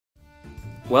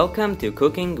Welcome to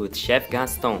Cooking with Chef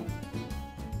Gaston.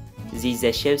 Is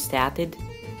the show started?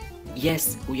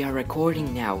 Yes, we are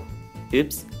recording now.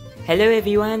 Oops. Hello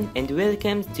everyone and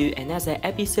welcome to another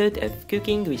episode of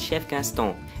Cooking with Chef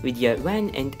Gaston with your one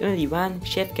and only one,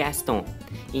 Chef Gaston.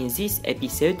 In this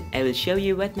episode, I will show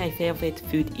you what my favorite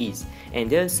food is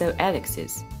and also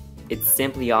Alex's. It's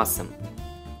simply awesome.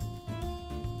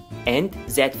 And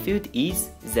that food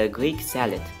is the Greek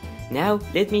salad. Now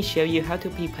let me show you how to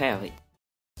prepare it.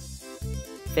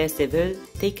 First of all,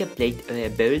 take a plate or a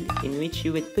bowl in which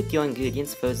you would put your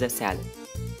ingredients for the salad.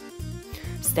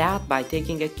 Start by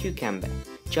taking a cucumber.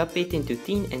 Chop it into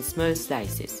thin and small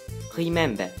slices.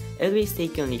 Remember, always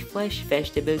take only fresh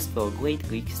vegetables for a great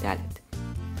Greek salad.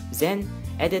 Then,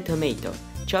 add a tomato.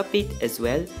 Chop it as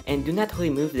well and do not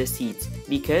remove the seeds,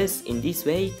 because in this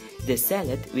way, the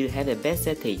salad will have a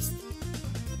better taste.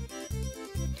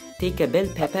 Take a bell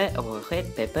pepper or a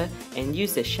red pepper and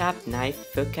use a sharp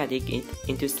knife for cutting it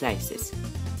into slices.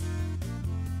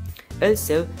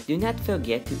 Also, do not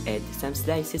forget to add some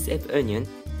slices of onion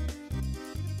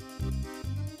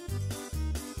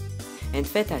and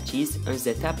feta cheese on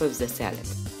the top of the salad.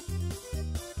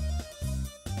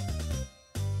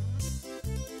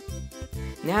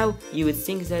 Now, you would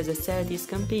think that the salad is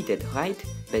completed, right?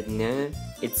 But no,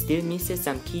 it still misses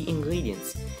some key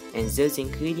ingredients, and those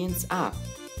ingredients are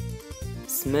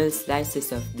small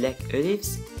slices of black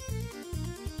olives,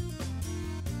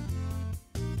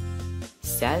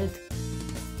 salt,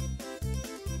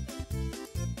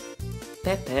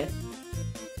 pepper,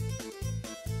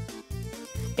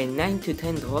 and 9 to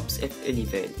 10 drops of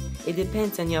olive oil. It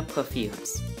depends on your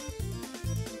preference.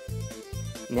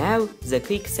 Now, the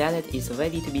Greek salad is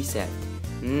ready to be served.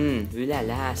 Ooh la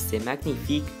la, c'est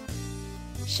magnifique!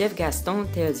 Chef Gaston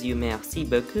tells you merci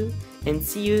beaucoup and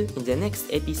see you in the next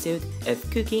episode of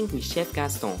Cooking with Chef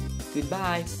Gaston.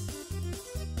 Goodbye!